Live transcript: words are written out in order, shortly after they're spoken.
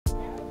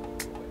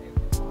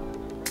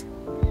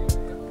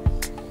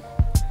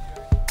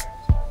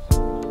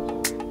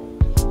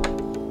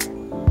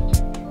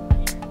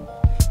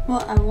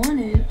Well, I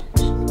wanted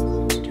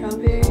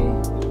strawberry.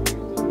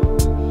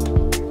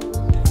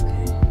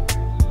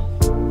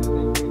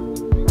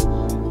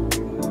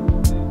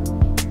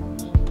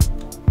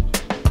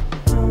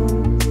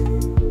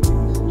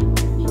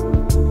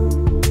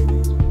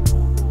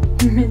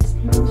 Mint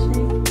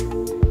milkshake.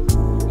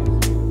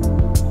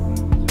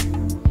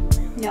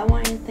 Y'all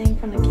want anything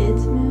from the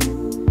kids meal?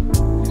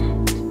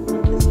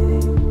 I'm just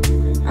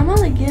kidding. I'm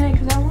only getting it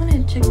because I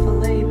wanted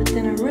Chick-fil-A, but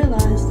then I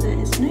realized that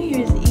it's New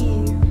Year's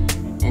Eve,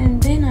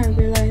 and then I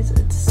realized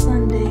it's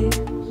Sunday.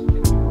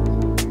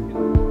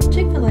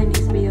 Chick-fil-A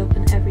needs to be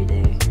open every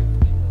day,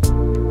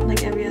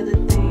 like every other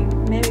thing.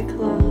 Maybe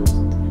closed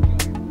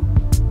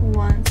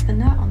once, but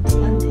not on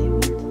Sunday.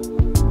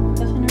 What?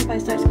 That's when everybody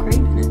starts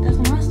craving it. That's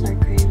when I start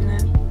craving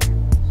it.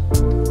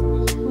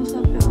 What's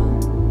up, y'all?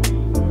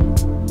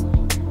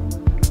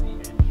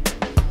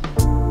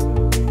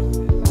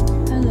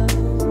 Hello.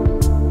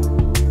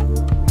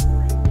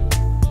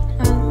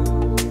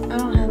 I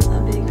don't have a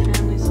big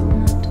family, so we're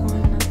not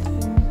doing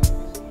nothing.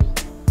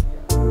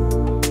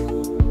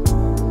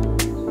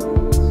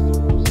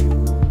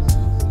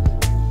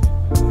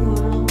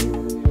 Wow.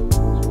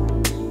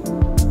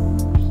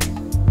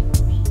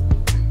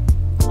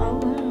 Oh,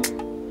 wow.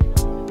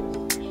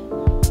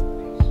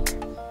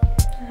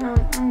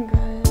 I'm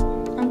good.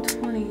 I'm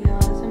 20, y'all.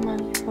 It's in my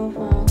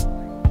profile.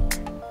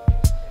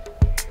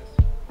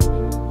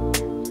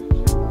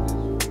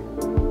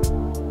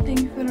 Thank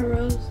you for the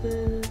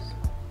roses.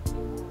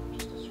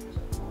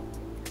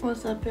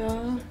 What's up,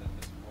 y'all?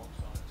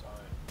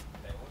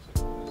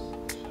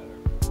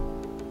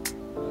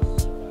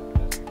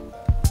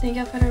 Thank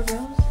you for the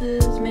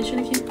roses. Make sure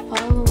to keep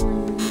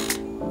following.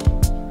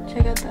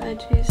 Check out the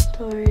IG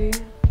story.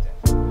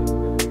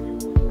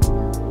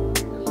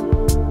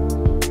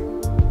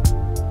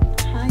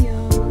 Hi,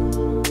 y'all.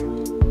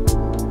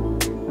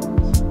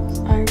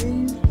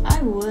 Arby's?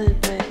 I would,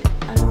 but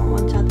I don't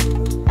want y'all to.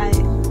 I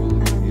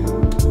don't know.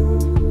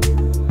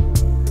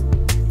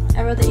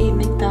 I'd rather eat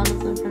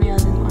McDonald's in front of y'all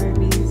than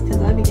Arby's,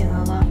 because I be getting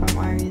a lot from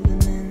Arby's,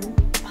 and then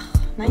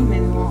now you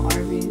made me want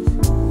Arby's.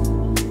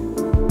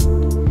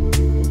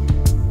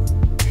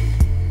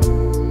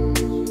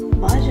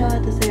 Why'd y'all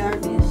have to say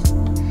Arby's?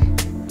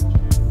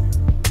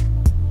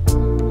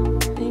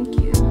 Thank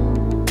you.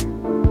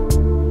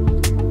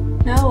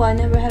 No, I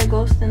never had a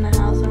ghost in the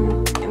house,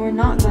 and we're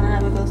not gonna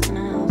have a ghost in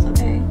the house,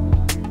 okay?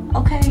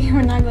 Okay,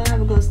 we're not gonna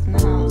have a ghost in the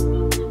house.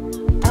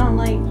 I don't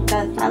like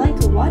that. I like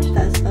to watch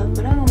that stuff,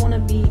 but I don't want to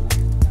be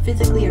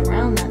physically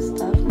around that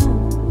stuff, no.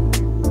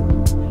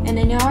 And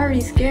then y'all already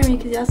scare me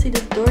because y'all see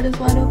this door that's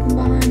wide open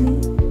behind me.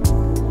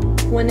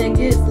 When it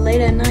gets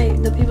late at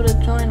night, the people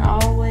that join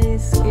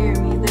always scare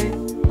me. They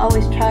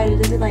always try to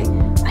be like,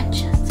 I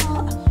just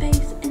saw a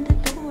face in the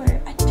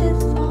door. I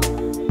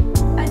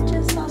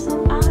just saw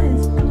some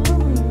eyes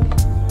glowing.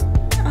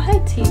 Oh, hey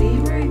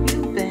TD, where have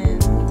you been?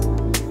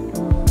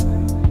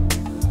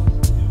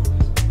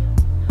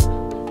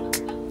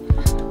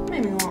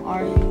 Made me want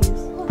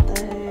Arby's. What the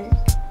heck?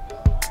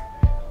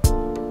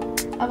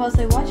 I was about to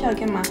say, watch out,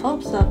 get my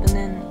hopes up, and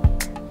then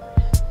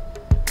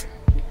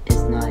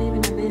it's not even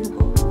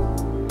available.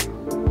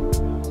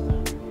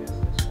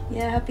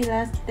 Yeah, happy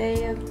last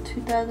day of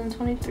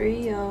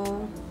 2023,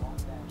 y'all.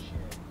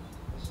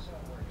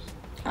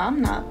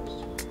 I'm not.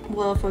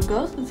 Well, if a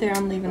ghost is here,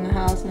 I'm leaving the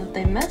house, and if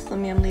they mess with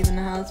me, I'm leaving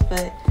the house.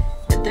 But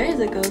if there is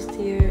a ghost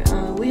here,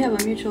 we have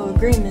a mutual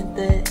agreement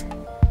that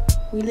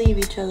we leave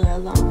each other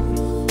alone.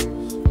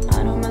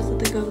 I don't mess with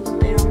the ghosts,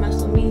 they don't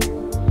mess with me.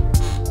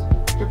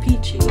 We're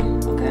peachy,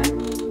 okay?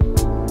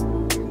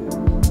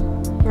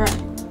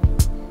 Right.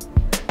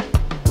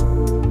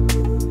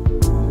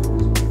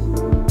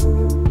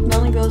 The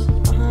only ghost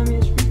that's behind me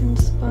is freaking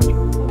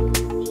SpongeBob.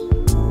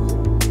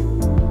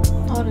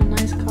 All the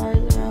nice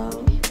cars are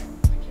out.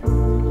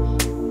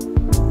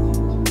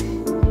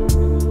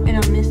 And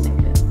I'm missing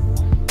it.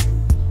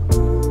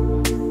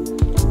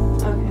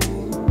 Okay.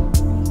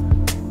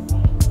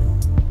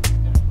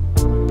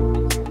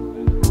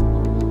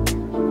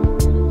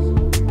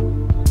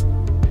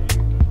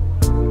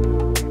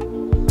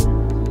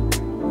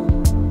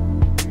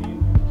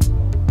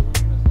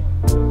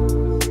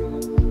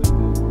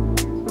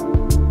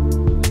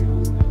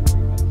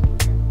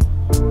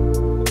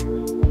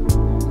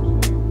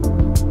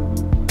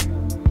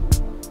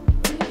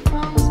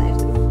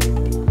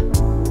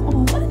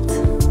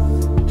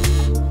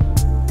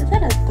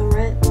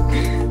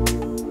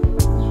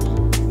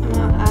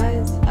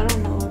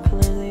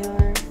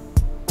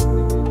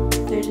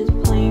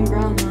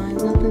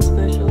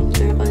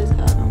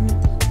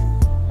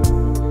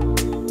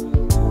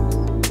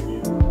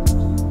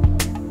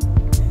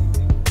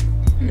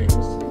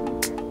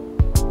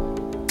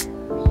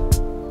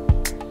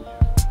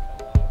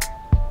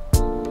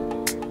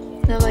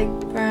 They're like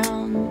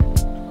brown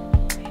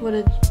with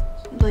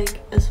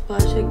a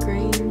splash of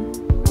green,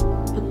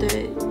 but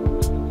they're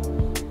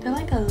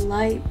like a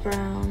light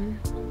brown,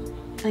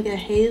 like a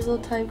hazel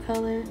type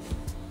color.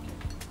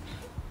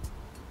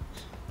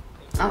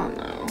 I don't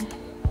know.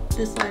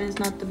 This light is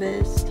not the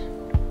best.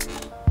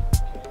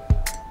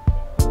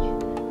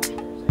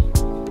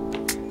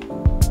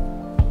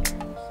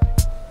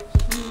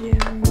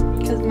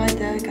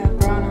 dad got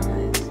brown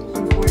eyes,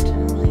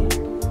 unfortunately.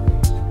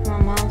 My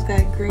mom's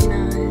got green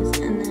eyes,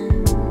 and then,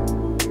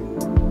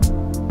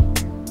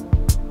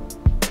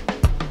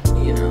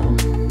 you know,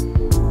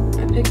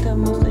 I picked up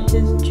most of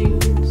his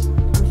genes,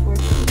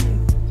 unfortunately.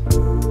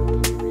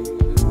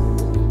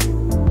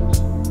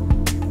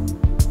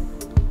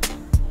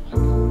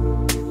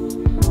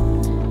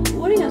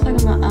 What are you guys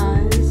talking about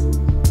eyes?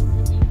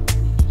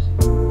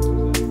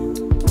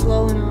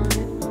 Glowing on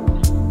it.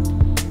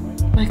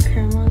 My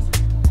grandma's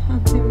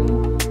haunting me.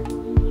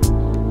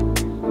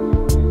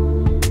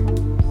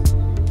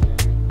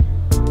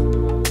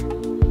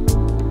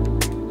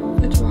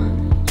 Which one?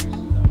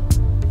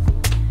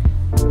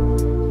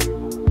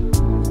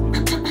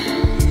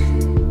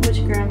 Which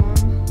grandma?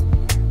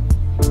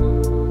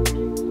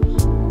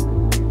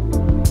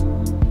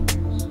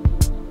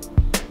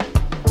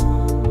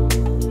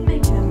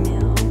 Make a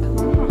meal, cause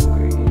I'm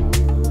hungry.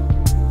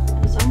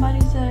 And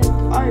somebody said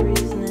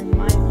Arby's, and then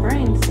my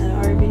brain said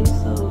Arby's,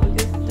 so I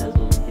guess that's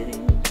what we're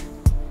getting.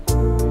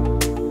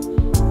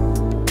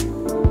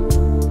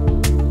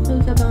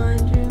 Who's that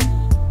behind you?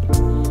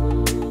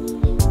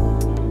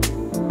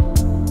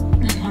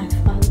 My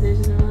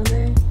father's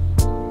mother.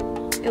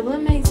 It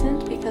would make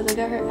sense because I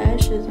got her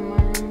ashes in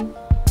my room.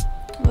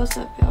 What's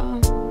up, y'all?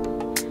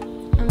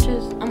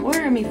 I'm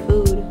ordering me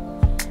food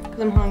because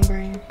I'm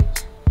hungry.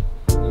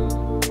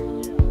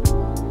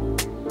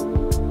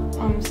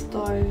 I'm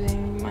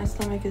starving. My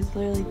stomach is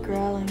literally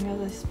growling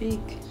as I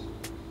speak.